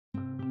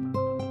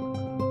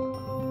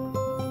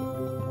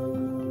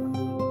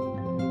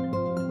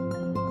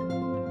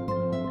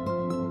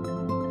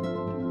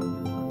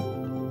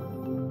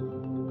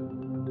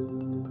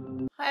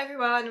Hi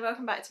everyone,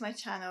 welcome back to my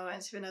channel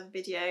and to another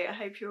video. I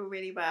hope you're all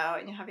really well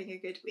and you're having a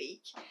good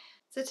week.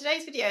 So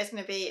today's video is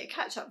going to be a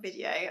catch-up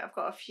video. I've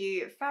got a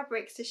few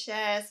fabrics to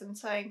share, some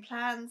sewing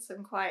plans,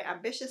 some quite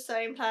ambitious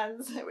sewing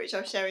plans, which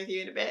I'll share with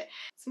you in a bit,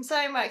 some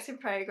sewing works in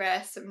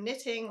progress, some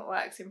knitting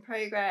works in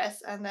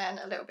progress, and then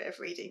a little bit of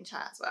reading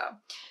chat as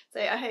well. So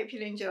I hope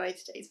you'll enjoy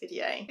today's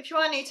video. If you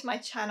are new to my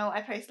channel,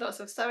 I post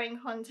lots of sewing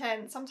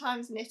content,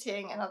 sometimes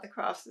knitting and other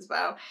crafts as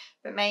well,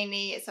 but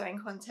mainly sewing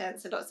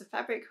content, so lots of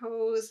fabric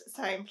hauls,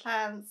 sewing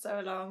plans,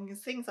 sew alongs,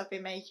 things I've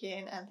been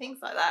making and things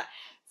like that.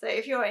 So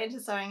if you're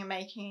into sewing and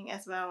making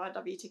as well, I'd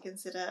love you to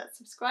consider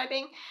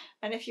subscribing.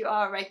 And if you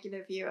are a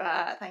regular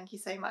viewer, thank you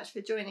so much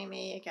for joining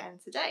me again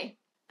today.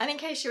 And in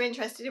case you're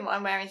interested in what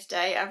I'm wearing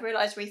today, I've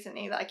realised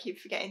recently that I keep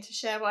forgetting to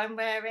share what I'm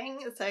wearing.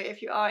 So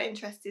if you are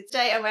interested,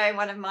 today I'm wearing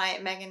one of my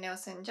Megan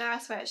Nielsen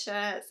Jarrah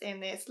sweatshirts in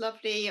this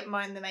lovely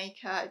Mind the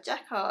Maker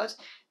jacquard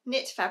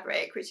knit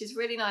fabric, which is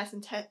really nice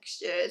and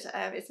textured.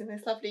 It's in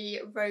this lovely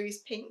rose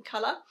pink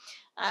colour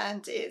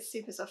and it's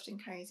super soft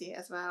and cosy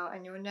as well.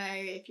 And you'll know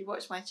if you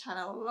watch my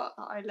channel a lot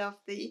that I love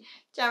the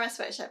Jarrah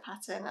sweatshirt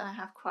pattern, and I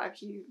have quite a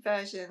few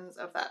versions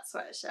of that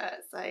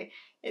sweatshirt, so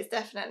it's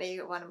definitely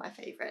one of my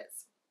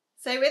favourites.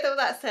 So with all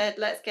that said,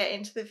 let's get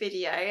into the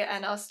video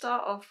and I'll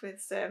start off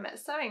with some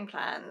sewing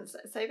plans.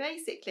 So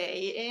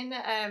basically in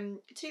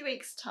 2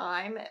 weeks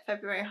time,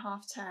 February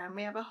half term,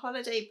 we have a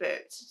holiday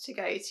booked to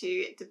go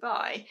to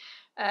Dubai.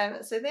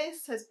 So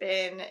this has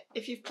been,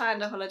 if you've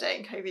planned a holiday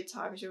in COVID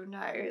times, you'll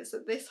know, so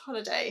this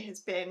holiday has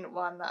been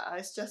one that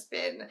has just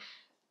been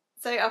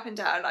so up and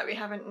down. Like, we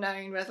haven't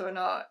known whether or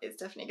not it's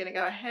definitely going to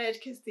go ahead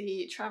because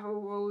the travel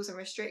rules and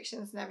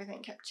restrictions and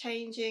everything kept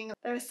changing.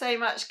 There was so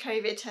much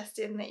COVID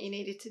testing that you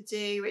needed to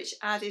do, which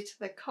added to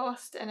the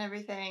cost and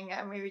everything,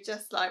 and we were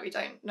just like, we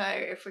don't know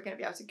if we're going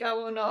to be able to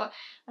go or not.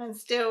 And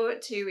still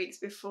 2 weeks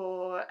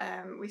before,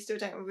 we still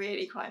don't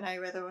really quite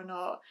know whether or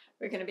not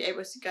we're going to be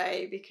able to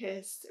go,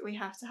 because we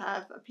have to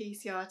have a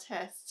PCR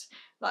test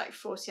like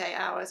 48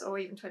 hours or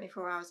even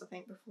 24 hours I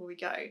think before we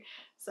go.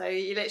 So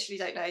you literally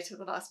don't know till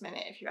the last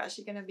minute if you're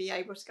actually going to be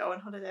able to go on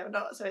holiday or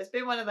not. So it's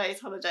been one of those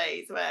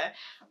holidays where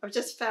I've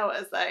just felt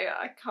as though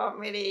I can't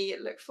really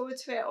look forward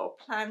to it or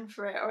plan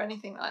for it or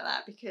anything like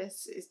that,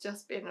 because it's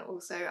just been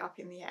also up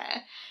in the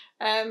air.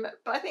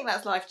 But I think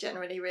that's life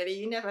generally, really.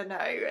 You never know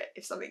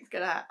if something's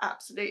going to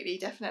absolutely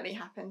definitely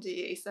happen, do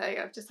you? So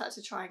I've just had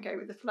to try and go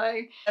with the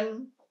flow.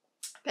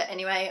 But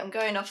anyway, I'm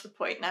going off the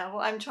point now.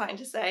 What I'm trying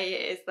to say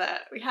is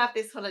that we have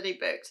this holiday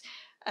booked,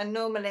 and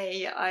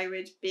normally I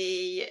would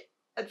be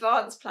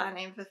advanced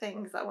planning for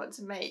things I want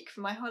to make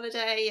for my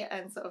holiday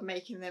and sort of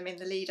making them in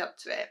the lead up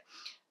to it.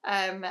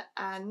 And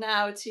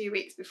now 2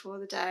 weeks before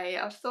the day,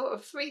 I've thought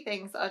of 3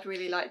 things that I'd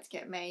really like to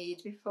get made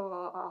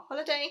before our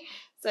holiday.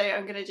 So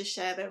I'm going to just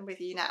share them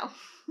with you now.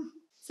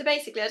 So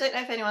basically, I don't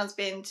know if anyone's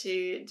been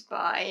to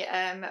Dubai,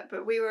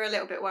 but we were a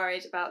little bit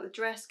worried about the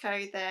dress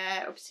code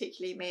there, or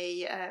particularly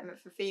me,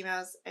 for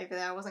females over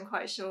there. I wasn't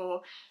quite sure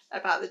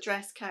about the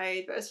dress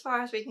code, but as far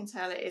as we can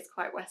tell, it is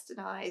quite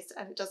westernised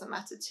and it doesn't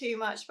matter too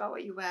much about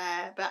what you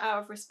wear. But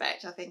out of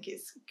respect, I think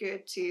it's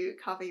good to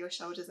cover your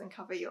shoulders and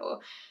cover your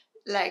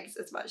legs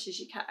as much as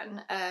you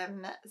can.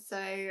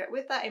 So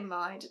with that in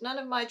mind, none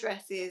of my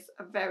dresses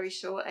are very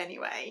short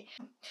anyway.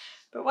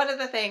 But one of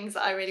the things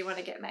that I really want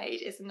to get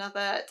made is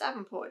another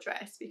Davenport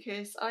dress,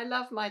 because I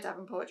love my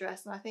Davenport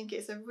dress and I think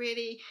it's a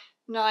really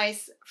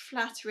nice,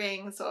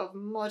 flattering, sort of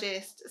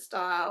modest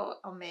style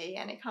on me,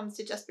 and it comes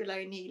to just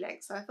below knee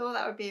length. So I thought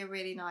that would be a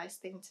really nice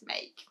thing to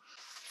make.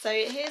 So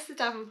here's the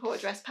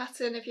Davenport dress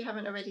pattern. If you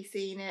haven't already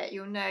seen it,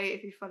 you'll know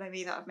if you follow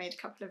me that I've made a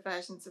couple of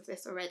versions of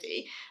this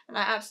already, and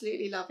I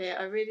absolutely love it.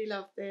 I really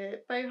love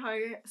the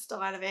boho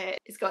style of it.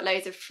 It's got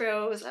loads of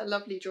frills, a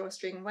lovely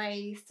drawstring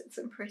waist,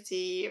 some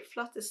pretty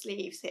flutter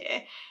sleeves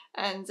here,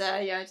 and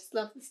yeah, I just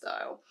love the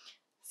style.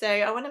 So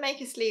I want to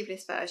make a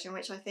sleeveless version,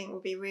 which I think will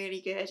be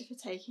really good for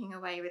taking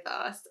away with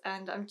us,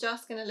 and I'm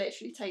just going to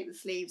literally take the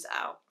sleeves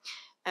out.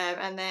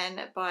 And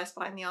then bias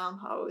bind the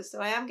armholes.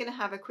 So I am going to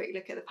have a quick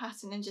look at the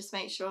pattern and just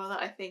make sure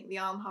that I think the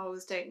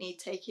armholes don't need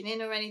taking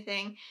in or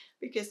anything,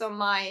 because on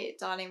my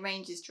Darling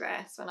Ranges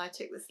dress, when I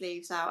took the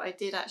sleeves out, I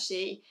did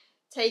actually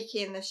take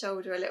in the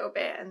shoulder a little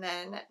bit and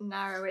then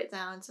narrow it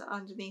down to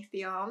underneath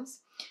the arms.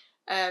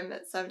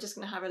 So I'm just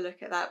going to have a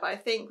look at that. But I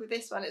think with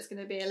this one it's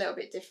going to be a little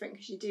bit different,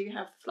 because you do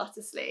have the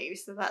flutter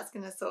sleeves, so that's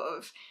going to sort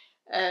of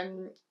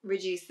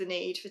reduce the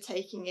need for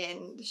taking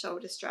in the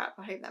shoulder strap.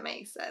 I hope that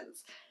makes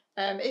sense.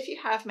 If you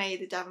have made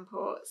the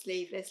Davenport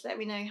sleeveless, let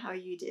me know how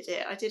you did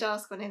it. I did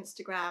ask on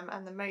Instagram,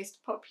 and the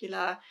most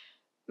popular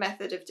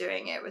method of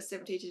doing it was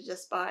simply to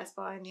just bias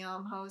bind the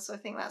armholes, so I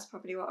think that's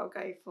probably what I'll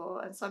go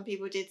for. And some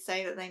people did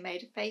say that they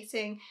made a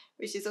facing,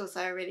 which is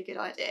also a really good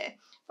idea,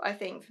 but I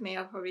think for me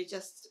I'll probably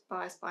just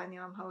bias bind the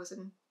armholes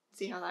and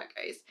see how that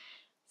goes.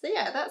 So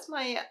yeah, that's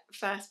my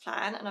first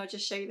plan, and I'll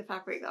just show you the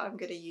fabric that I'm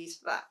going to use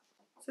for that.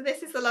 So So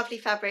this is the lovely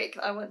fabric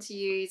that I want to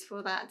use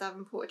for that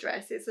Davenport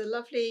dress. It's a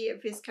lovely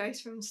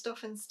viscose from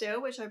Stoff and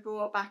Still, which I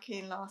brought back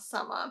in last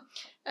summer.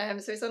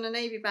 So it's on a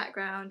navy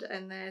background,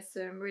 and there's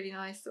some really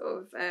nice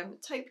sort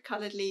of taupe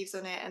coloured leaves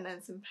on it, and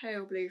then some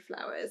pale blue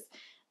flowers.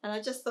 And I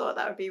just thought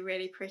that would be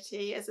really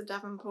pretty as a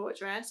Davenport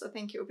dress. I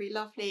think it would be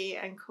lovely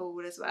and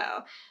cool as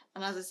well.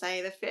 And as I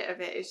say, the fit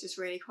of it is just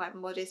really quite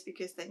modest,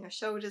 because then your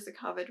shoulders are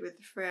covered with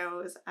the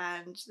frills,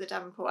 and the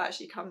Davenport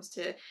actually comes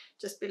to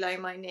just below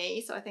my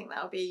knee. So I think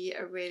that'll be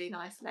a really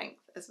nice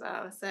length as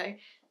well. So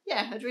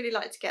yeah, I'd really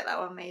like to get that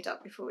one made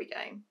up before we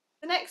go.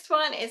 The next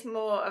one is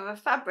more of a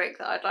fabric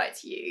that I'd like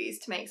to use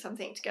to make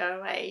something to go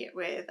away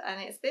with, and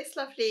it's this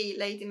lovely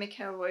Lady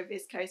McElroy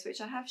viscose,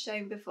 which I have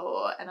shown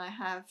before, and I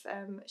have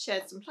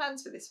shared some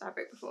plans for this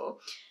fabric before.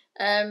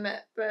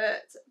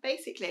 But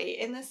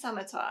basically in the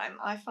summertime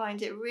I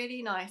find it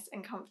really nice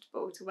and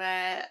comfortable to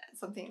wear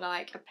something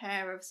like a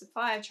pair of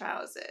sapphire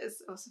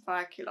trousers or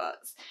sapphire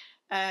culottes,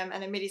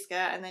 and a midi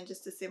skirt, and then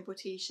just a simple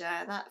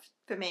t-shirt. That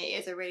for me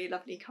is a really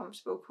lovely,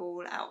 comfortable,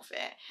 cool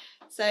outfit.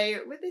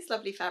 So with this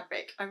lovely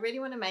fabric, I really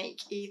want to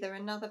make either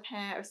another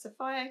pair of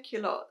sapphire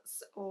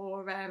culottes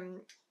or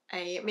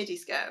a midi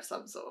skirt of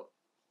some sort.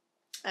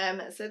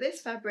 So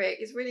this fabric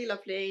is really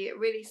lovely,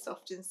 really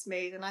soft and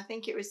smooth, and I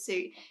think it would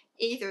suit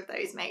either of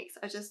those makes.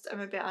 I just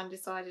am a bit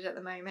undecided at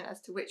the moment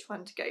as to which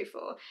one to go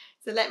for.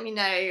 So let me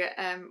know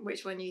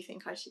which one you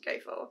think I should go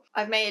for.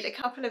 I've made a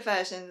couple of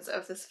versions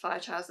of the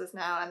sapphire trousers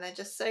now, and they're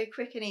just so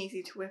quick and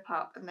easy to whip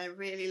up, and they're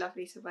really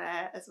lovely to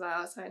wear as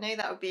well. So I know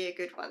that would be a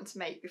good one to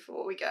make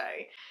before we go.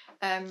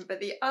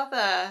 But the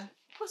other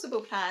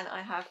possible plan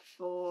I have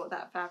for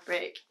that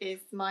fabric is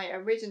my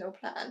original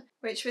plan,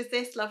 which was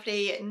this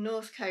lovely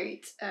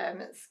Northcote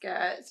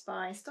skirt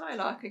by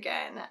Stylark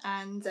again.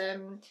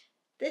 And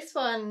this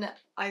one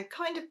I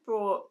kind of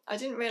brought, I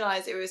didn't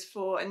realise it was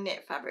for a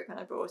knit fabric when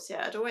I brought it.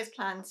 I'd always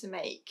planned to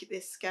make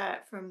this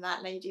skirt from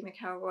that Lady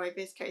McElroy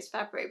viscose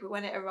fabric, but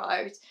when it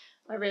arrived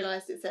I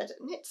realised it said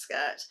knit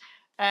skirt.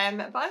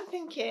 But I'm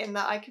thinking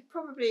that I could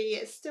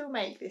probably still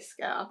make this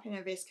skirt up in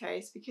a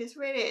viscose, because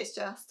really it's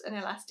just an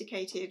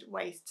elasticated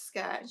waist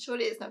skirt, and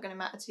surely it's not going to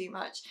matter too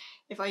much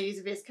if I use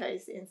a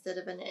viscose instead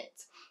of a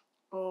knit.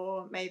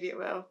 Or maybe it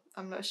will,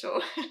 I'm not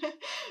sure.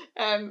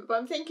 But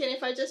I'm thinking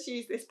if I just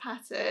use this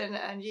pattern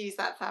and use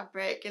that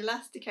fabric,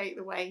 elasticate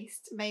the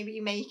waist, maybe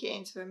make it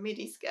into a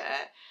midi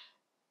skirt,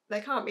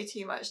 there can't be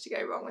too much to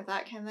go wrong with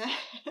that, can there?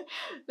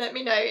 Let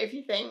me know if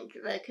you think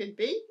there could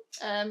be.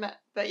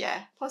 But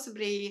yeah,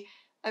 possibly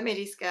a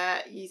midi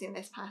skirt using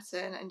this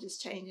pattern and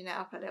just changing it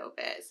up a little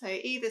bit. So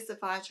either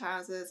sapphire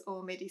trousers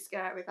or midi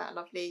skirt with that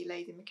lovely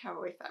Lady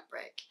McElroy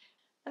fabric.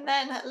 And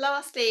then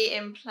lastly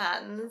in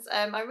plans,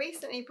 I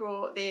recently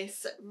brought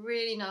this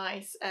really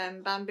nice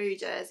bamboo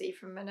jersey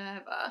from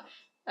Minerva.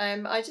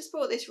 I just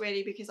bought this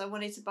really because I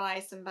wanted to buy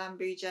some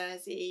bamboo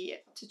jersey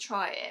to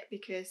try it,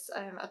 because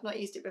I've not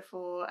used it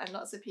before, and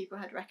lots of people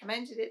had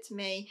recommended it to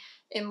me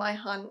in my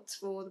hunt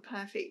for the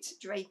perfect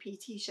drapey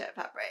t-shirt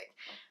fabric.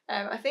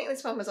 I think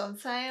this one was on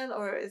sale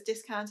or it was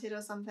discounted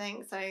or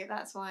something, so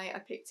that's why I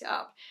picked it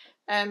up.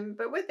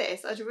 But with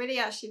this, I'd really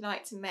actually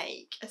like to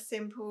make a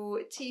simple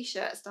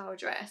t-shirt style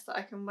dress that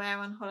I can wear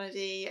on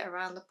holiday,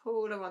 around the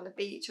pool or on the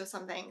beach or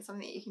something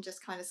that you can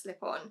just kind of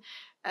slip on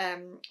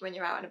when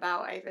you're out and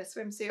about over a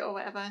swimsuit or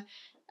whatever.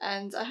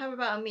 And I have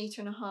about 1.5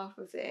 meters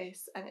of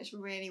this, and it's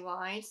really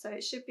wide, so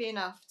it should be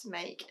enough to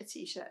make a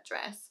t-shirt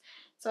dress.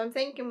 So I'm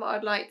thinking what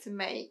I'd like to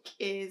make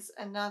is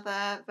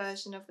another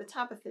version of the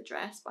Tabitha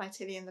dress by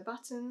Tilly and the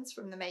Buttons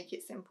from the Make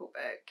It Simple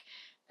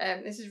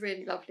book. This is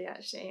really lovely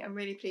actually. I'm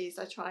really pleased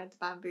I tried the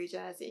bamboo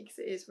jersey because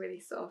it is really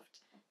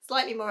soft.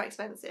 Slightly more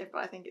expensive, but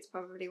I think it's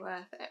probably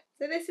worth it.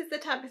 So this is the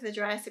Tabitha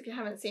dress, if you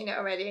haven't seen it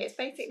already. It's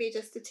basically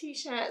just a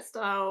t-shirt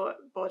style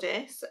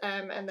bodice,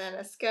 and then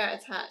a skirt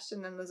attached,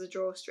 and then there's a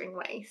drawstring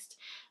waist.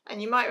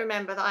 And you might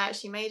remember that I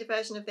actually made a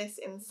version of this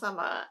in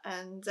summer,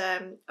 and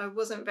I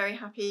wasn't very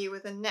happy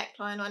with the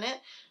neckline on it.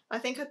 I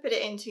think I put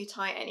it in too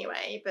tight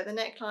anyway, but the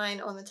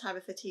neckline on the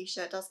Tabitha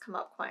t-shirt does come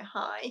up quite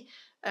high,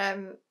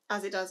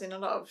 as it does in a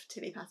lot of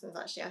Tilly patterns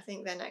actually. I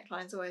think their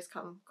necklines always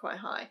come quite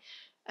high.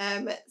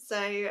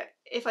 So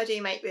if I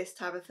do make this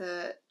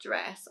Tabitha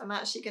dress, I'm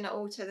actually going to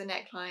alter the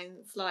neckline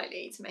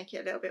slightly to make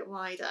it a little bit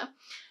wider.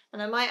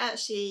 And I might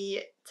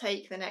actually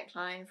take the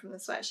neckline from the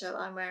sweatshirt that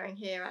I'm wearing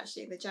here,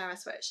 actually the Jarrah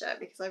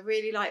sweatshirt, because I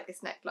really like this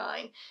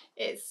neckline.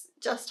 It's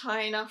just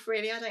high enough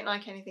really. I don't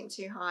like anything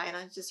too high, and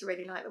I just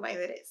really like the way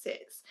that it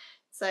sits.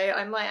 So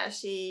I might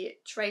actually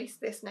trace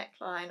this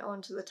neckline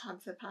onto the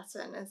Tabitha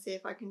pattern and see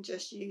if I can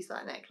just use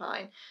that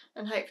neckline,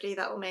 and hopefully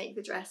that will make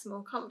the dress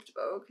more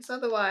comfortable, because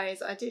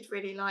otherwise I did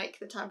really like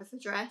the Tabitha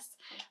dress.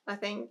 I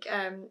think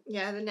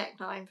yeah, the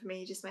neckline for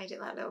me just made it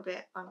that little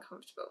bit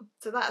uncomfortable.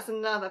 So that's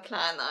another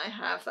plan that I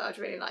have that I'd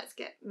really like to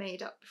get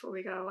made up before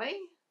we go away,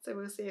 so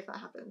we'll see if that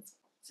happens.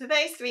 So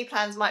those 3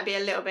 plans might be a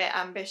little bit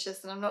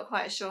ambitious, and I'm not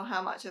quite sure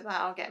how much of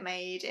that I'll get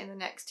made in the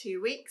next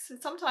 2 weeks.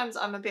 Sometimes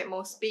I'm a bit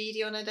more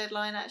speedy on a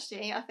deadline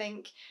actually. I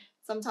think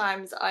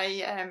sometimes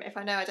if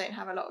I know I don't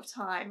have a lot of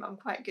time, I'm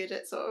quite good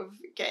at sort of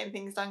getting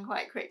things done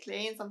quite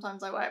quickly, and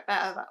sometimes I work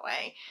better that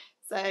way.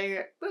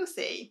 So we'll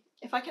see.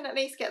 If I can at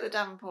least get the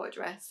Davenport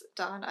dress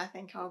done, I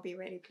think I'll be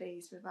really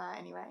pleased with that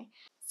anyway.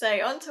 So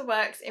on to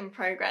works in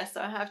progress.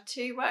 So I have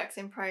 2 works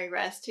in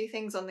progress, 2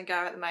 things on the go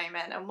at the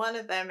moment, and one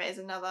of them is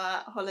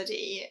another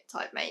holiday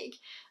type make.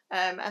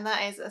 And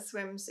that is a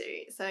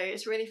swimsuit. So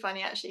it's really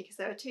funny actually, because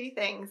there are 2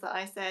 things that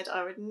I said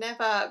I would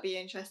never be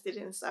interested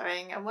in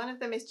sewing, and one of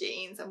them is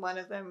jeans and one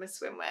of them was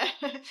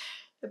swimwear.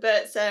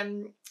 But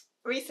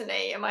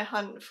recently in my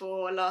hunt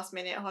for last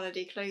minute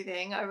holiday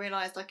clothing, I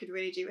realised I could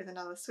really do with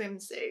another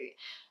swimsuit.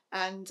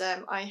 And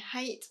I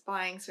hate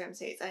buying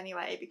swimsuits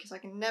anyway, because I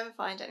can never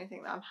find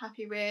anything that I'm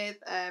happy with.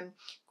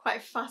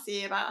 Quite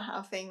fussy about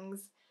how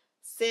things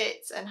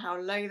sit and how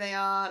low they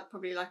are,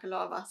 probably like a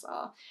lot of us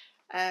are.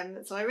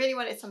 So I really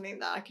wanted something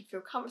that I could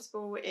feel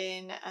comfortable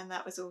in, and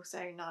that was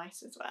also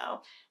nice as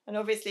well. And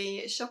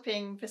obviously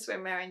shopping for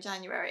swimwear in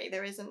January,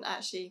 there isn't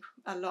actually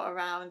a lot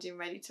around in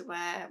ready to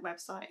wear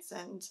websites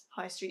and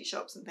high street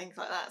shops and things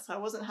like that, so I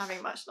wasn't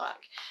having much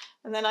luck.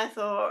 And then I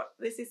thought,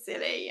 this is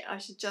silly, I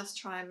should just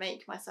try and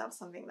make myself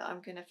something that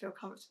I'm going to feel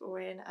comfortable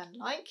in and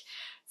like.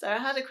 So I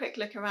had a quick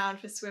look around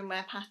for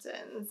swimwear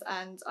patterns,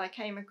 and I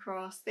came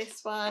across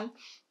this one.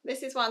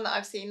 This is one that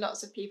I've seen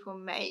lots of people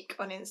make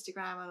on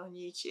Instagram and on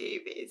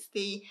YouTube. It's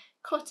the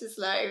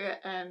Cottesloe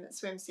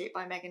swimsuit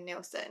by Megan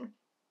Nielsen.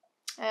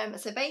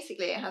 So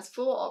basically it has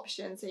 4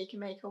 options. So you can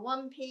make a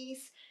one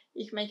piece,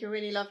 you can make a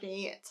really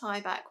lovely tie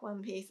back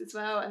one piece as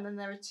well, and then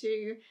there are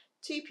 2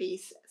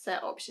 two-piece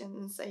set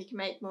options. So you can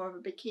make more of a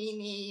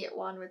bikini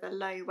one with a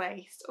low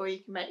waist, or you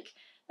can make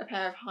a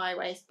pair of high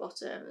waist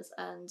bottoms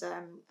and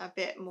a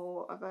bit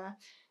more of a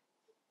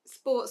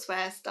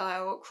sportswear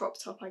style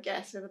crop top, I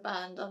guess, with a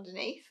band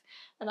underneath.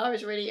 And I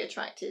was really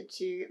attracted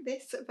to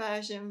this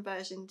version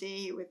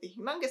D, with the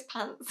humongous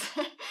pants.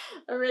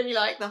 I really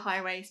like the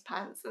high waist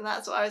pants, and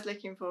that's what I was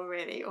looking for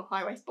really, or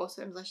high waist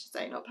bottoms I should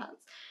say, not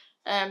pants.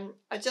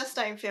 I just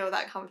don't feel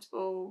that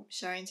comfortable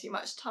showing too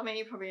much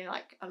tummy, probably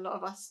like a lot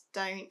of us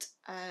don't,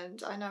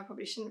 and I know I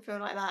probably shouldn't feel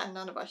like that, and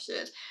none of us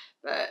should,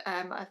 but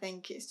I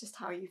think it's just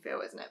how you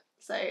feel, isn't it?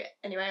 So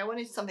anyway, I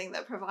wanted something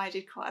that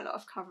provided quite a lot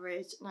of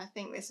coverage, and I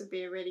think this would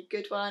be a really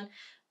good one.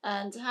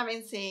 And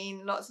having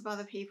seen lots of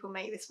other people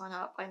make this one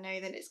up, I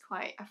know that it's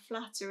quite a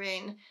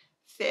flattering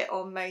fit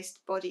on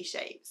most body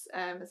shapes,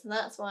 so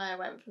that's why I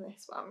went for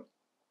this one.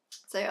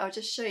 So I'll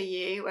just show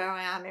you where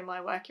I am in my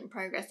work in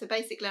progress. So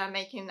basically I'm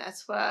making a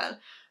swirl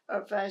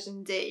of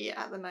version D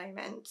at the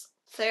moment.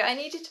 So I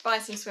needed to buy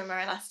some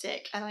swimwear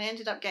elastic, and I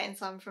ended up getting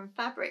some from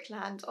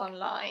Fabricland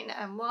online,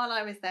 and while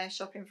I was there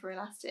shopping for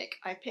elastic,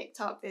 I picked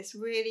up this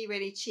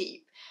really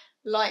cheap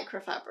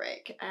lycra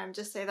fabric,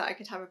 just so that I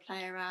could have a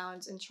play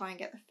around and try and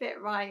get the fit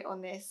right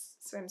on this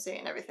swimsuit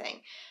and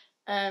everything.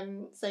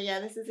 So yeah,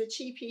 this is a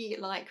cheapy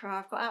lycra.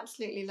 I've got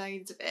absolutely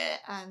loads of it,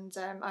 and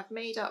I've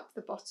made up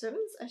the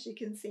bottoms, as you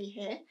can see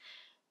here.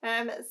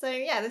 So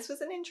yeah, this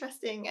was an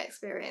interesting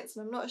experience,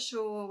 and I'm not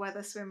sure whether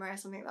swimwear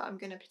is something that I'm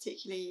going to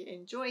particularly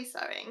enjoy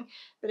sewing,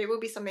 but it will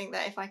be something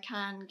that if I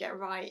can get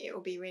right, it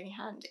will be really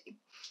handy.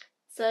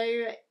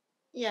 So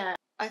yeah,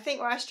 I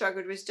think where I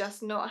struggled was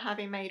just not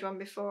having made one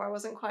before. I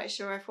wasn't quite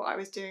sure if what I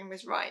was doing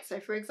was right. So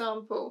for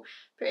example,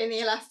 putting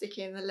the elastic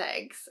in the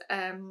legs,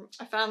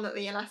 I found that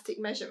the elastic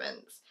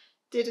measurements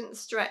didn't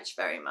stretch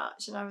very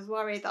much, and I was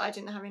worried that I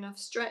didn't have enough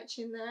stretch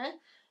in there.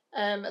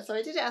 So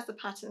I did it as the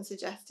pattern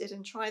suggested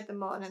and tried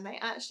them on, and they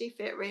actually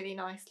fit really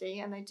nicely,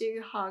 and they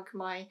do hug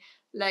my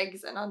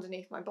legs and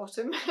underneath my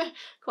bottom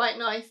quite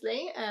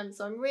nicely.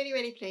 So I'm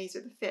really pleased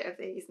with the fit of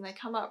these, and they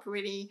come up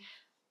really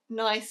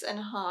nice and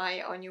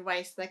high on your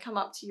waist. They come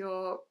up to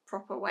your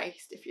proper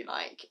waist, if you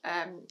like,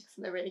 so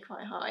they're really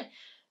quite high.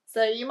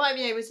 So you might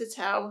be able to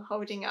tell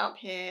holding it up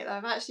here,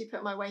 I've actually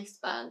put my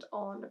waistband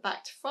on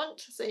back to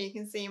front, so you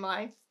can see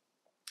my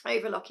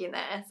overlock in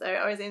there. So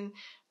I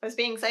was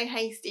being so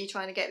hasty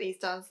trying to get these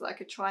done so that I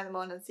could try them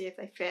on and see if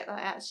they fit, that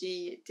I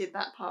actually did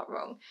that part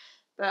wrong.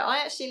 But I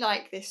actually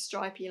like this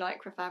stripy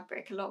lycra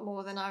fabric a lot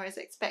more than I was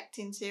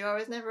expecting to. I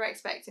was never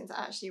expecting to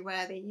actually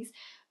wear these,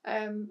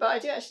 but I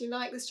do actually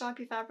like the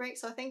stripy fabric,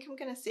 so I think I'm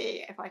going to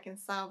see if I can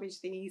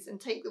salvage these and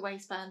take the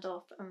waistband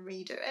off and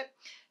redo it.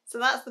 So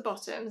that's the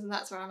bottoms, and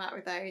that's where I'm at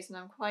with those, and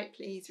I'm quite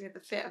pleased with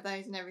the fit of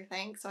those and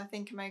everything, so I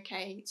think I'm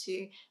okay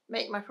to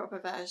make my proper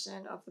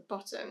version of the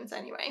bottoms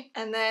anyway.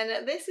 And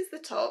then this is the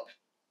top.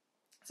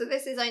 So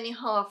this is only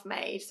half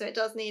made, so it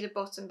does need a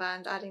bottom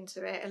band adding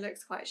to it. It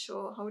looks quite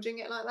short holding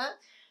it like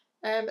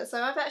that.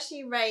 So I've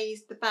actually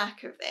raised the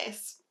back of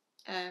this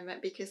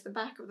because the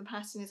back of the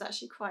pattern is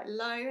actually quite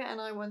low, and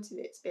I wanted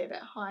it to be a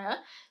bit higher.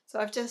 So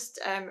I've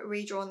just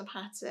redrawn the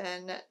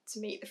pattern to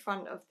meet the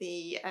front of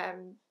the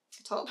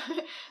top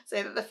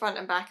so that the front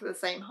and back are the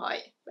same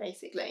height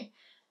basically.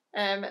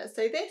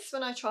 So this,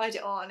 when I tried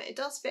it on, it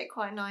does fit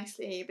quite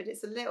nicely, but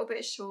it's a little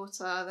bit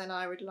shorter than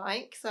I would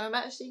like, so I'm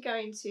actually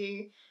going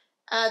to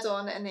add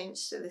on an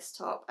inch to this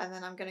top, and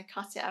then I'm going to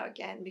cut it out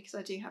again because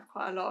I do have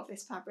quite a lot of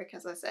this fabric,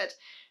 as I said.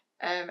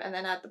 and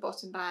then add the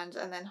bottom band,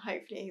 and then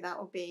hopefully that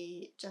will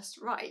be just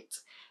right.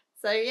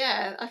 So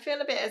yeah, I feel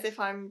a bit as if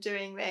I'm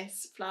doing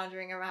this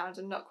floundering around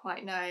and not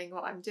quite knowing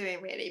what I'm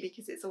doing really,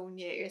 because it's all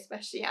new,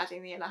 especially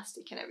adding the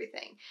elastic and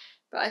everything.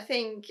 But I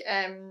think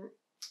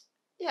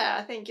yeah,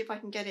 I think if I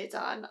can get it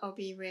done, I'll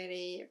be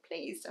really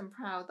pleased and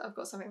proud that I've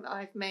got something that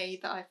I've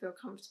made that I feel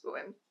comfortable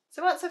in.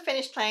 So once I've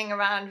finished playing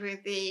around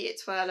with the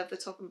twirl of the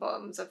top and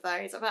bottoms of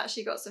those, I've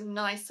actually got some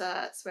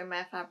nicer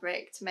swimwear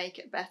fabric to make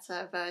a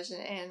better version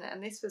in,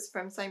 and this was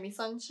from Sew Me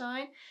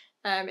Sunshine.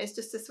 It's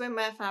just a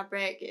swimwear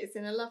fabric. It's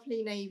in a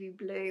lovely navy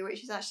blue,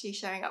 which is actually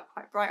showing up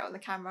quite bright on the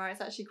camera.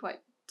 It's actually quite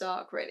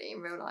dark really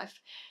in real life.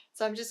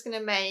 So I'm just going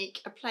to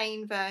make a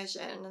plain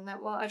version, and then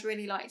what I'd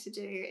really like to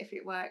do, if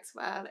it works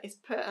well, is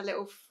put a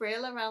little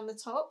frill around the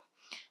top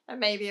and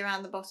maybe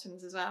around the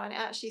bottoms as well. And it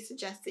actually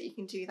suggests that you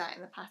can do that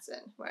in the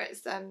pattern, where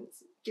it's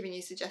giving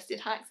you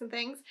suggested hacks and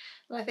things.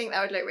 And I think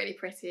that would look really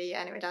pretty,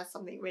 and it would add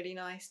something really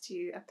nice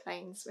to a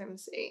plain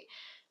swimsuit.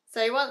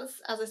 So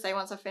once, as I say,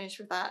 once I've finished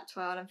with that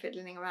twirl and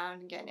fiddling around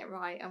and getting it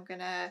right, I'm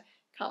going to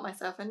cut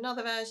myself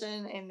another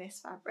version in this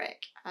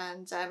fabric.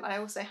 And I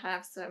also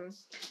have some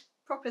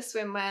proper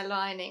swimwear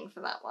lining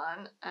for that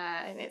one,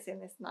 and it's in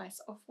this nice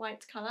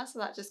off-white colour, so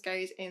that just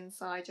goes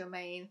inside your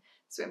main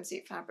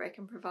swimsuit fabric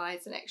and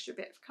provides an extra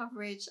bit of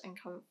coverage and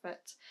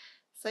comfort.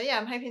 So yeah,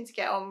 I'm hoping to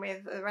get on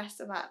with the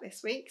rest of that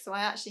this week. So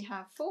I actually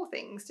have 4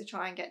 things to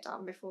try and get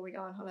done before we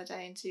go on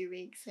holiday in 2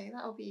 weeks, so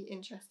that'll be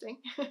interesting.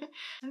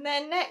 And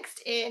then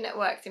next in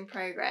works in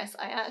progress,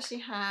 I actually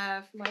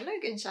have my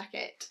Logan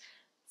jacket.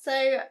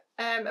 So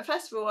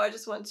first of all, I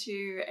just want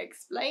to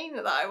explain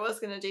that I was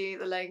going to do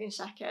the Logan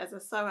jacket as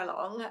a sew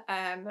along,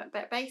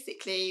 but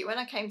basically when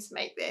I came to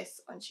make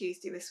this on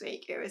Tuesday this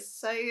week, it was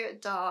so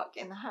dark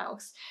in the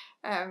house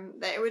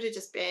that it would have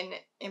just been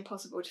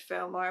impossible to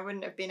film, or I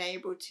wouldn't have been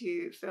able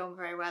to film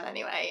very well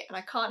anyway. And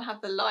I can't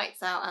have the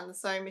lights out and the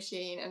sewing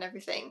machine and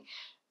everything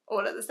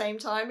all at the same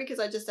time, because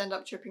I just end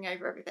up tripping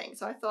over everything.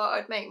 So I thought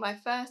I'd make my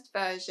first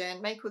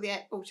version, make all the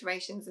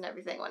alterations and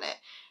everything on it,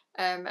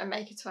 and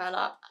make a twirl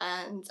up.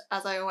 And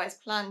as I always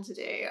plan to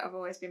do, I've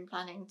always been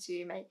planning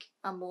to make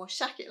a more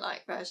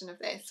shacket-like version of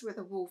this with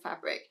a wool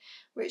fabric,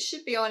 which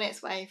should be on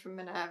its way from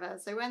Minerva.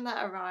 So when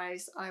that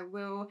arrives, I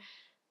will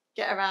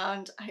get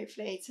around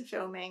hopefully to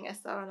filming a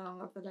sew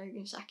along of the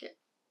Logan jacket.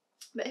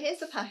 But here's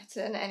the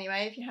pattern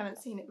anyway, if you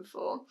haven't seen it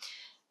before.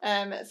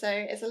 So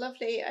it's a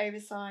lovely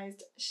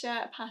oversized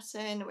shirt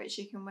pattern which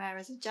you can wear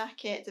as a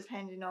jacket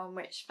depending on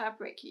which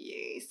fabric you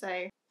use.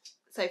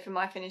 So for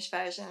my finished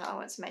version, I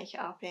want to make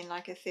it up in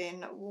like a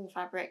thin wool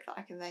fabric that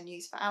I can then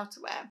use for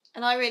outerwear.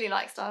 And I really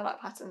like style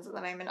up patterns at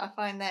the moment. I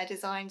find their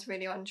designs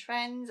really on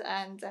trend,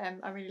 and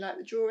I really like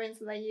the drawings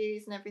that they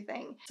use and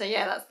everything. So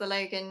yeah, that's the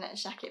Logan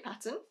jacket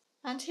pattern.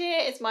 And here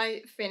is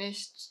my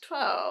finished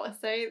twirl.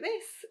 So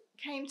this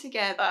came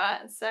together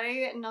so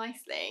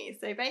nicely.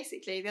 So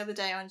basically the other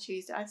day on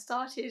Tuesday, I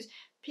started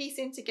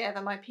piecing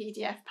together my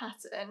PDF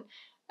pattern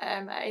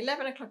at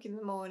 11 o'clock in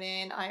the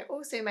morning. I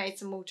also made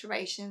some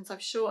alterations.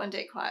 I've shortened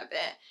it quite a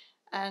bit,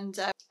 and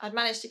I'd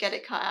managed to get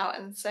it cut out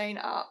and sewn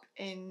up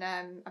in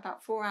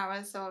about 4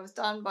 hours. So I was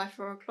done by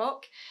 4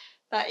 o'clock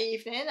that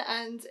evening,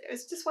 and it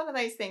was just one of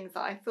those things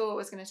that I thought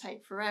was going to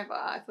take forever.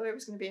 I thought it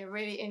was going to be a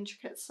really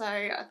intricate sew.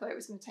 I thought it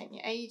was going to take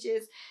me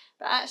ages,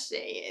 but actually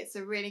it's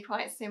a really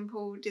quite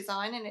simple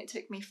design, and it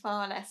took me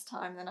far less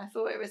time than I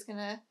thought it was going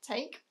to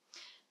take.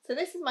 So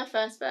this is my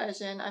first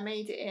version. I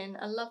made it in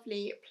a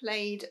lovely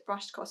plaid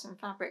brushed cotton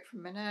fabric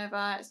from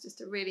Minerva. It's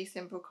just a really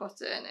simple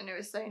cotton, and it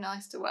was so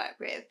nice to work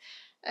with.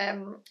 I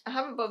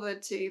haven't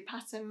bothered to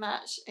pattern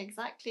match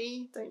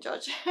exactly, don't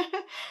judge,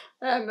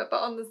 but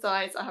on the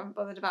sides I haven't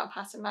bothered about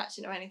pattern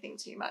matching or anything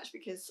too much,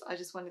 because I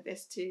just wanted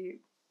this to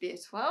be a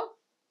twirl.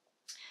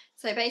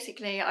 So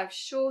basically I've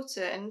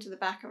shortened the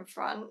back and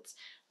front.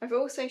 I've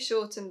also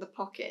shortened the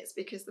pockets,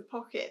 because the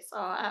pockets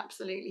are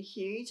absolutely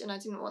huge and I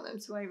didn't want them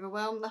to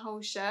overwhelm the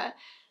whole shirt.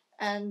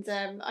 And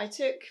I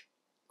took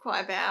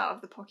quite a bit out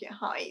of the pocket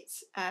height,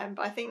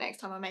 but I think next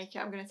time I make it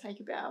I'm going to take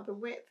a bit out of the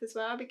width as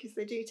well, because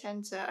they do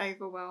tend to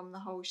overwhelm the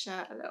whole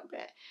shirt a little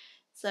bit.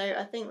 So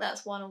I think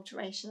that's one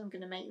alteration I'm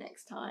going to make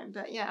next time.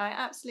 But yeah, I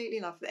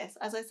absolutely love this.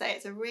 As I say,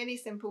 it's a really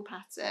simple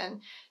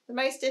pattern. The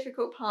most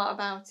difficult part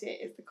about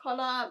it is the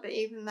collar, but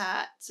even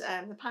that,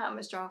 the pattern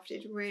was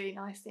drafted really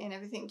nicely and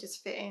everything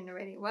just fit in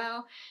really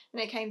well,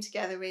 and it came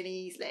together really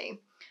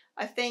easily.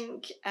 I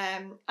think,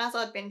 as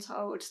I'd been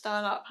told,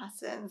 style art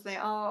patterns, they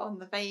are on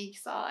the vague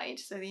side,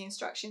 so the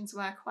instructions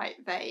were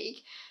quite vague.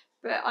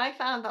 But I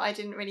found that I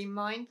didn't really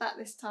mind that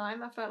this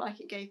time. I felt like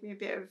it gave me a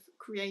bit of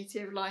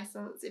creative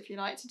license, if you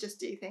like, to just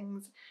do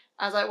things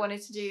as I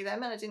wanted to do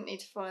them, and I didn't need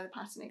to follow the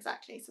pattern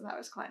exactly, so that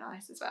was quite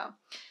nice as well.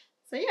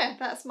 So yeah,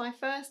 that's my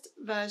first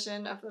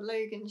version of the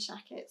Logan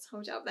jacket.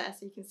 Hold it up there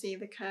so you can see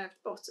the curved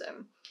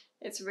bottom.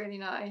 It's really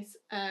nice.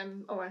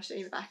 Oh, I'll show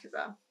you the back as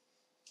well.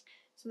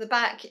 So the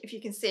back, if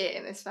you can see it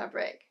in this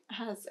fabric,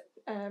 has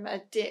a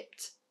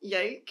dipped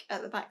yoke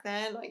at the back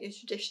there, like a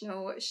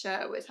traditional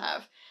shirt would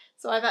have.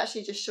 So I've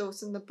actually just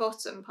shortened the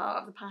bottom part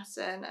of the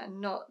pattern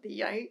and not the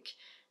yoke.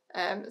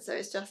 So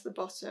it's just the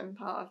bottom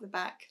part of the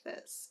back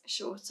that's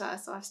shorter,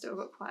 so I've still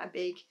got quite a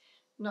big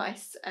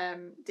nice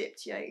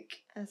dipped yoke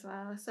as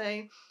well.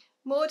 So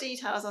more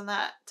details on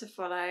that to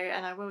follow,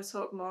 and I will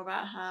talk more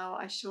about how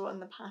I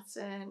shortened the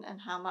pattern and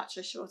how much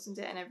I shortened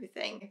it and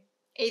everything,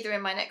 either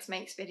in my next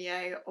makes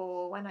video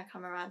or when I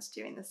come around to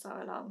doing the sew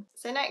along.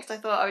 So next I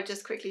thought I would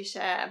just quickly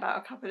share about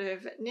a couple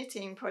of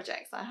knitting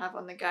projects I have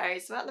on the go.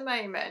 So at the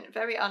moment,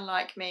 very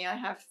unlike me, I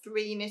have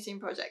 3 knitting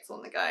projects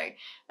on the go,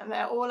 and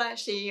they're all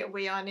actually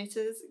We Are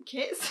Knitters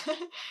kits.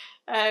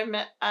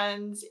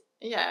 And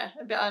yeah,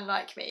 a bit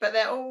unlike me, but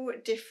they're all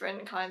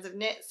different kinds of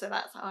knits, so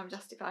that's how I'm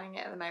justifying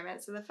it at the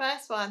moment. So the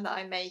first one that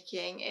I'm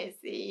making is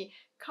the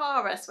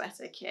Cara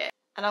sweater kit,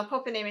 and I'll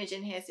pop an image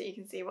in here so you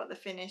can see what the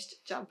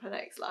finished jumper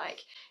looks like.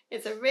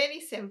 It's a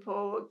really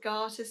simple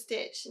garter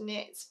stitch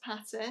knit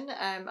pattern.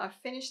 I've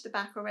finished the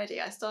back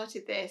already. I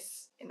started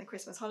this in the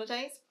Christmas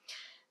holidays,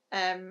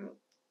 and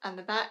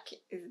the back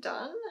is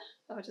done.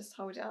 I'll just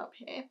hold it up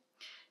here.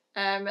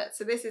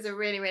 So this is a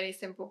really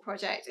simple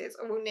project. It's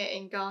all knit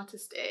in garter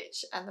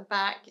stitch, and the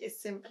back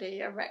is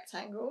simply a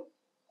rectangle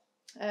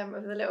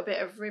with a little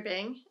bit of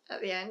ribbing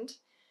at the end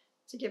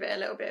to give it a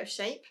little bit of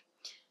shape.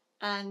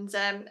 And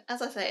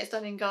as I say, it's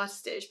done in garter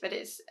stitch, but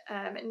it's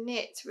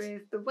knit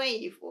with the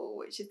wave wool,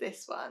 which is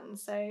this one.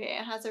 So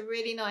it has a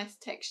really nice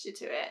texture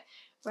to it,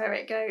 where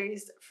it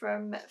goes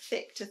from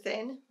thick to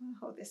thin.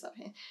 I'll hold this up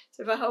here.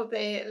 So if I hold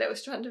the little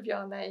strand of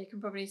yarn there, you can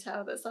probably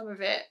tell that some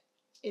of it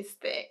is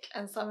thick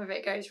and some of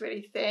it goes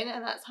really thin,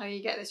 and that's how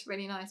you get this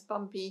really nice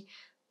bumpy,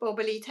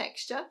 bobbly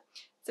texture.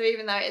 So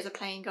even though it is a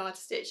plain garter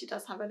stitch, it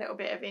does have a little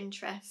bit of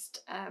interest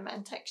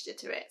and texture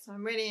to it. So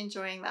I'm really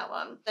enjoying that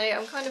one. So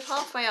I'm kind of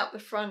halfway up the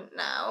front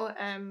now.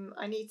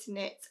 I need to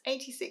knit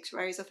 86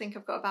 rows. I think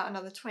I've got about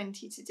another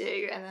 20 to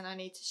do, and then I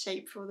need to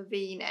shape for the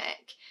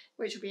V-neck,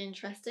 which will be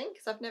interesting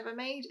because I've never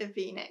made a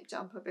V-neck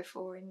jumper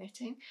before in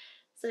knitting.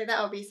 So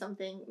that'll be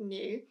something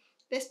new.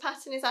 This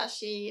pattern is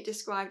actually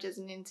described as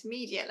an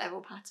intermediate level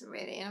pattern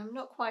really, and I'm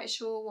not quite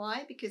sure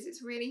why, because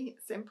it's really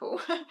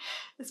simple,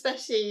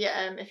 especially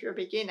if you're a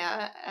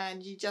beginner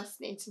and you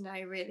just need to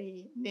know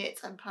really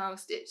knit and purl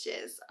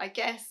stitches. I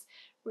guess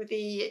with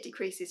the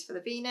decreases for the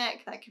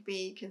V-neck that could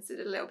be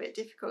considered a little bit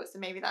difficult, so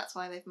maybe that's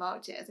why they've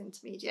marked it as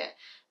intermediate.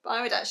 But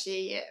I would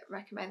actually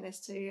recommend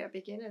this to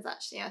beginners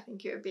actually. I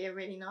think it would be a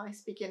really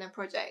nice beginner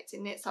project.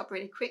 It knits up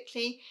really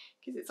quickly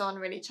because it's on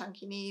really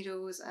chunky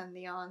needles, and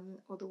the yarn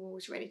or the wool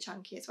is really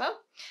chunky as well.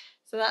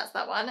 So that's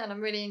that one, and I'm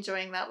really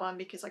enjoying that one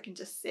because I can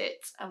just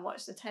sit and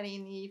watch the telly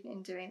in the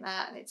evening doing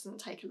that, and it doesn't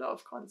take a lot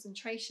of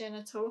concentration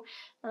at all.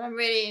 And I'm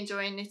really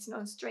enjoying knitting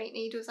on straight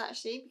needles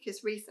actually,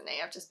 because recently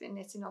I've just been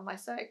knitting on my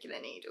circular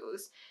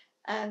needles,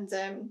 and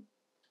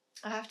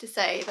I have to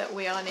say that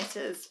We Are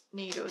Knitters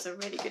needles are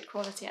really good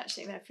quality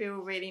actually. They feel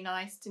really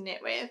nice to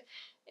knit with.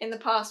 In the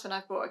past when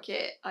I've bought a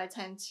kit, I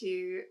tend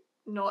to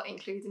not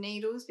include the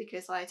needles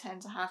because I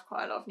tend to have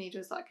quite a lot of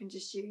needles that I can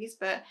just use,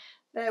 but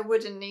their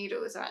wooden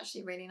needles are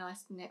actually really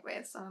nice to knit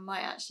with, so I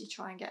might actually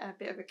try and get a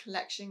bit of a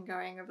collection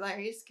going of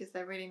those because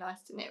they're really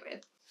nice to knit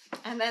with.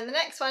 And then the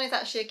next one is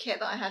actually a kit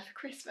that I had for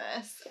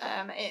Christmas.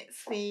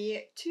 It's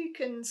the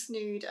Toucan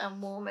Snood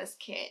and Warmers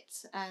kit,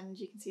 and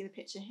you can see the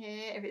picture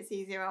here. If it's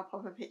easier, I'll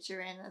pop a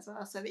picture in as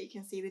well so that you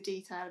can see the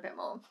detail a bit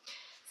more.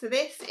 So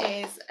this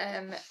is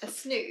a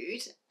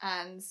snood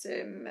and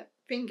some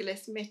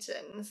fingerless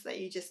mittens that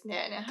you just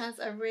knit, and it has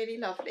a really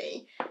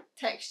lovely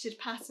textured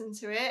pattern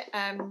to it.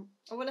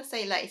 I want to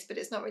say lace, but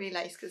it's not really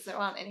lace because there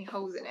aren't any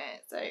holes in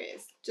it, so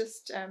it's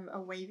just a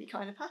wavy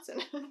kind of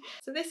pattern.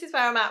 So this is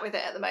where I'm at with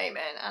it at the moment,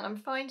 and I'm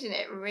finding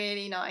it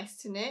really nice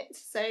to knit.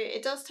 So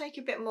it does take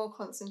a bit more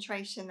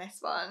concentration, this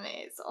one.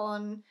 It's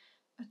on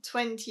a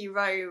 20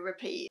 row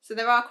repeat, so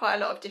there are quite a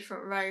lot of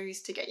different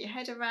rows to get your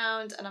head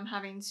around, and I'm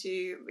having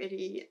to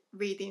really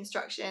read the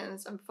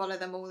instructions and follow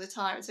them all the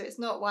time. So it's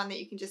not one that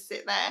you can just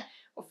sit there,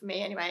 or for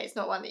me anyway, it's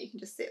not one that you can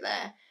just sit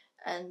there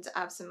and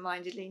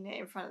absent-mindedly knit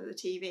in front of the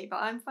TV, but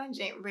I'm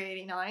finding it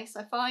really nice.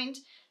 I find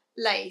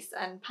lace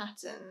and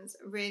patterns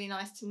really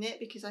nice to knit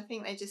because I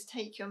think they just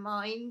take your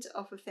mind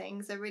off of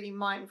things. They're really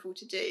mindful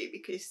to do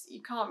because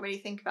you can't really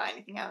think about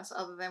anything else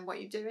other than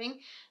what you're doing,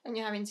 and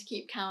you're having to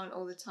keep count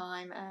all the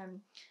time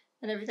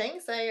and everything.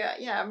 So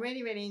yeah, I'm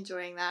really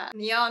enjoying that.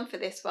 And the yarn for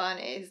this one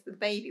is the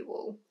baby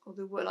wool, or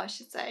the wool I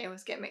should say. I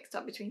always get mixed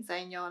up between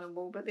saying yarn and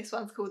wool, but this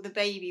one's called the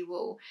baby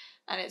wool,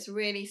 and it's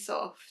really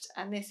soft,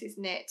 and this is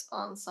knit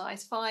on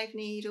size 5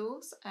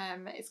 needles.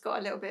 It's got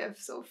a little bit of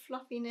sort of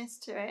fluffiness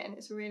to it, and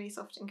it's really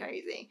soft and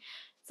cozy.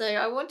 So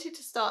I wanted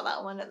to start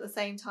that one at the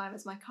same time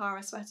as my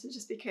Cara sweater,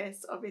 just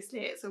because obviously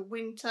it's a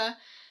winter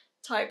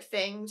type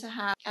thing to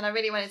have, and I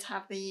really wanted to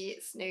have the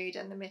snood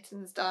and the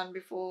mittens done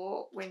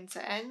before winter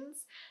ends.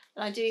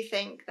 And I do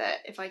think that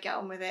if I get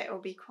on with it, it'll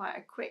be quite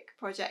a quick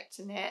project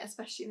to knit,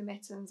 especially the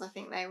mittens. I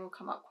think they will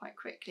come up quite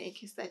quickly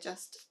because they're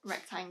just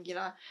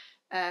rectangular,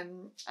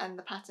 and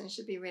the pattern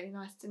should be really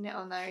nice to knit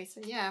on those.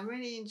 So yeah, I'm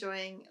really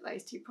enjoying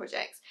those 2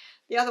 projects.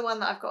 The other one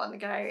that I've got on the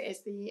go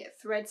is the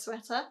thread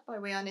sweater by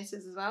We Are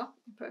Knitters as well.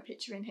 I'll put a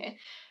picture in here.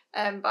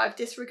 But I've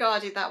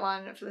disregarded that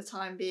one for the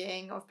time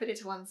being. I've put it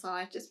to one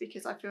side just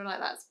because I feel like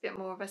that's a bit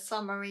more of a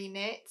summery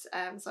knit.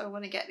 So I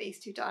want to get these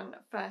two done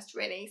first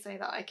really, so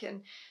that I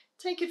can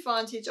take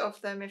advantage of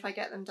them if I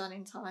get them done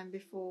in time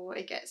before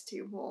it gets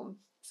too warm.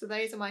 So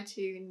those are my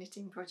two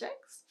knitting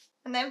projects.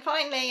 And then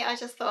finally, I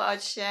just thought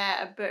I'd share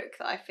a book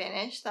that I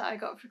finished that I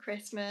got for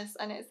Christmas,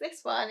 and it's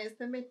this one. It's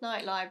The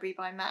Midnight Library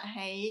by Matt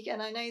Haig,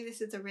 and I know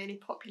this is a really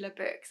popular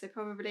book, so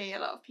probably a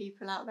lot of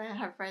people out there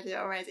have read it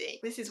already.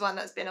 This is one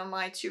that's been on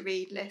my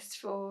to-read list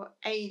for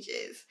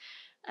ages.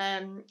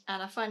 And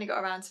I finally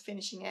got around to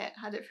finishing it,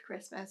 had it for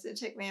Christmas. It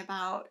took me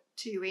about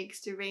 2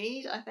 weeks to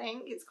read, I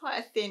think. It's quite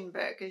a thin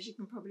book, as you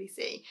can probably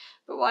see.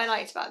 But what I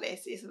liked about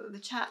this is that the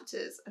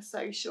chapters are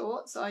so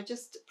short, so I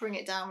just bring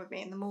it down with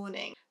me in the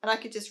morning and I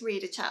could just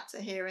read a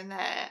chapter here and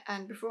there,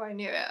 and before I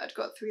knew it, I'd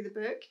got through the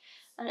book.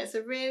 And it's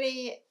a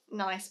really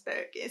nice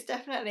book. It's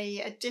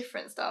definitely a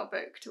different style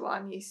book to what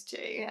I'm used to.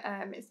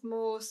 It's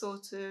more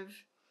sort of,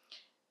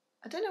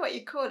 I don't know what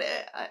you call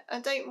it. I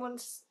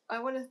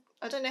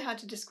don't know how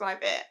to describe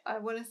it. I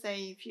want to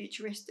say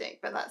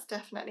futuristic, but that's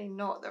definitely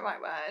not the right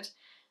word.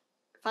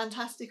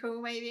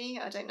 Fantastical, maybe?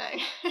 I don't know.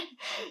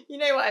 You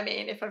know what I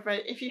mean.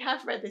 If you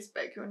have read this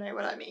book, you'll know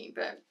what I mean.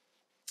 But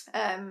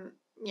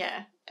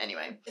yeah,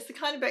 anyway. It's the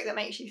kind of book that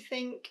makes you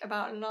think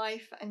about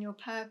life and your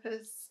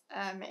purpose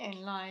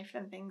in life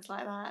and things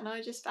like that. And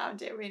I just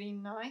found it really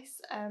nice,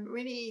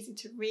 really easy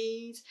to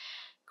read.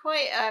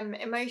 Quite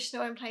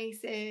emotional in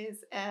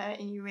places,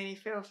 and you really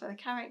feel for the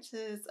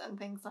characters and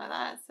things like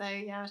that. So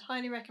yeah, I'd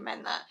highly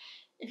recommend that.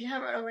 If you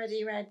haven't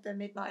already read The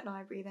Midnight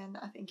Library, then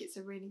I think it's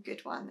a really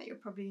good one that you'll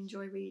probably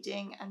enjoy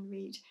reading and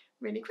read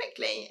really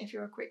quickly if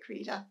you're a quick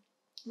reader,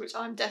 which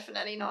I'm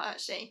definitely not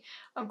actually.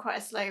 I'm quite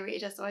a slow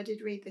reader, so I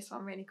did read this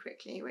one really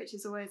quickly, which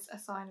is always a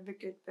sign of a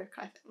good book,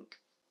 I think.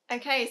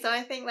 Okay, so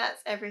I think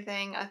that's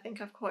everything. I think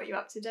I've caught you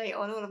up to date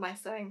on all of my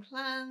sewing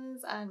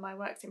plans and my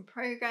works in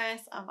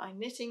progress and my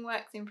knitting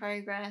works in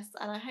progress,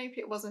 and I hope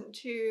it wasn't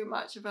too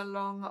much of a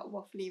long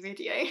waffly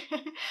video.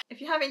 If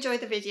you have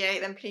enjoyed the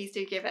video, then please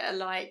do give it a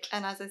like,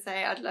 and as I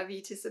say, I'd love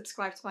you to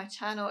subscribe to my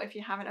channel if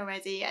you haven't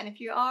already, and if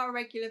you are a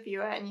regular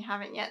viewer and you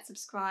haven't yet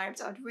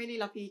subscribed, I'd really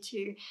love you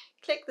to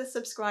click the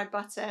subscribe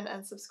button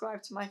and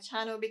subscribe to my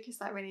channel, because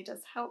that really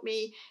does help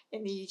me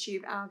in the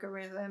YouTube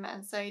algorithm,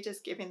 and so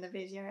does giving the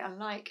video a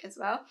like as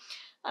well.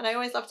 And I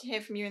always love to hear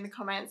from you in the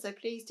comments, so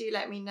please do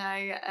let me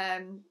know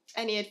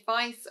any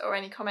advice or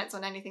any comments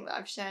on anything that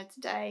I've shared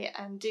today,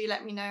 and do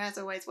let me know as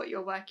always what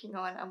you're working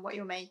on and what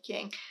you're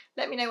making.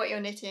 Let me know what you're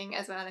knitting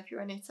as well if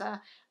you're a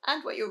knitter,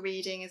 and what you're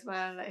reading as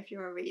well if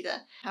you're a reader.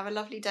 Have a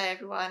lovely day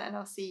everyone, and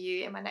I'll see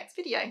you in my next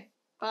video.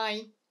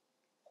 Bye!